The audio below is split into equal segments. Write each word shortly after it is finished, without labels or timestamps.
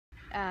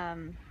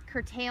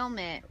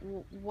curtailment,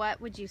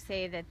 what would you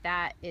say that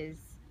that is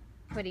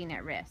putting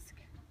at risk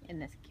in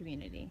this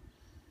community?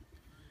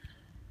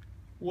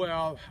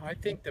 Well, I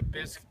think the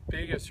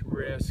biggest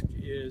risk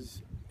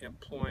is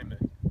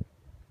employment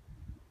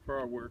for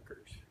our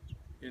workers.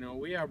 You know,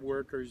 we have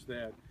workers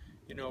that,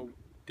 you know,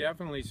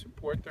 definitely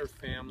support their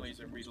families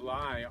and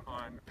rely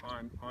on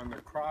the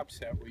crops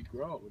that we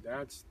grow.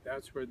 That's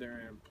where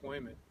their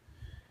employment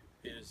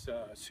is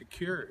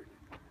secured.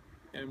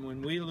 And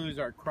when we lose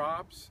our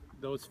crops,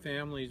 those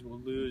families will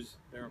lose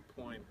their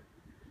employment.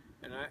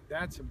 And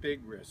that's a big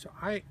risk.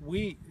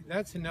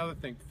 That's another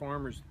thing,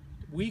 farmers,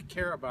 we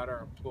care about our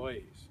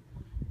employees.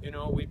 You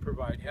know, we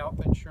provide health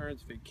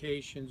insurance,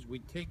 vacations, we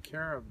take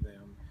care of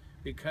them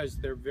because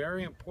they're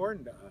very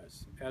important to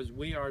us as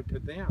we are to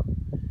them.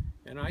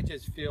 And I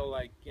just feel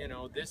like, you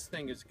know, this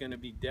thing is going to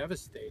be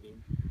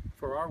devastating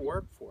for our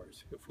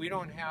workforce. If we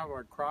don't have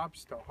our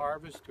crops to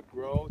harvest, to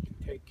grow,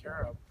 to take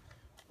care of,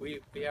 we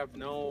have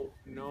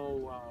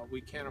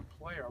we can't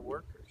employ our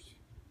workers.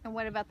 And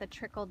what about the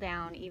trickle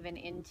down even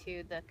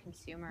into the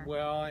consumer?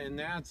 Well, and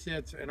that's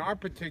it. In our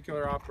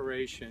particular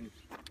operation,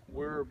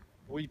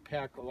 we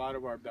pack a lot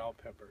of our bell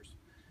peppers.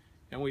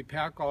 And we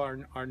pack all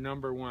our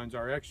number ones,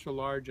 our extra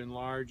large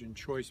and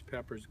choice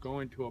peppers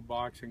go into a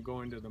box and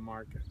go into the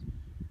market.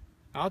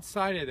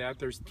 Outside of that,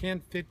 there's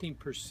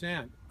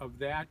 10-15% of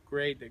that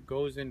grade that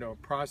goes into a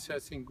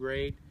processing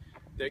grade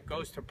that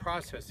goes to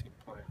processing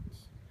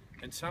plants.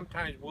 And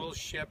sometimes we'll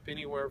ship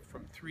anywhere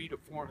from 300,000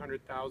 to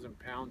 400,000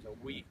 pounds a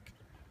week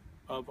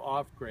of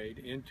off-grade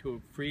into a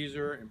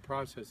freezer and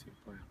processing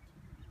plant.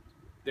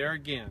 There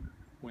again,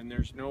 when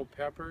there's no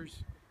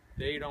peppers,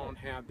 they're going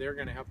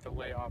to have to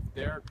lay off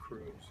their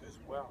crews as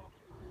well.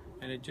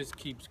 And it just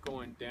keeps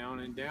going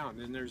down and down.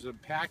 Then there's a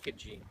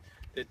packaging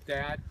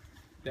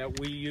that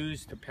we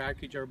use to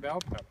package our bell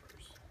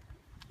peppers.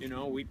 You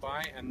know, we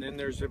buy, and then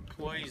there's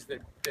employees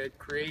that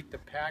create the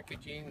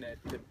packaging,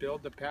 that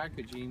build the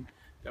packaging,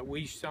 that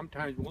we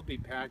sometimes will be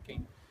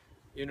packing,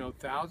 you know,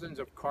 thousands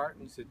of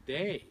cartons a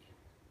day,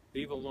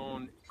 leave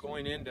alone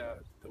going into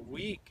the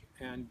week.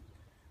 And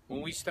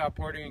when we stop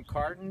ordering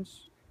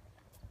cartons,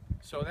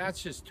 so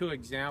that's just two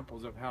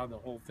examples of how the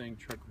whole thing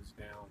trickles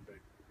down. But,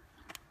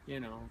 you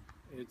know,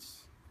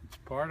 it's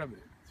part of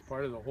it. It's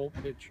part of the whole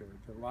picture.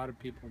 A lot of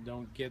people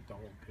don't get the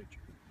whole picture.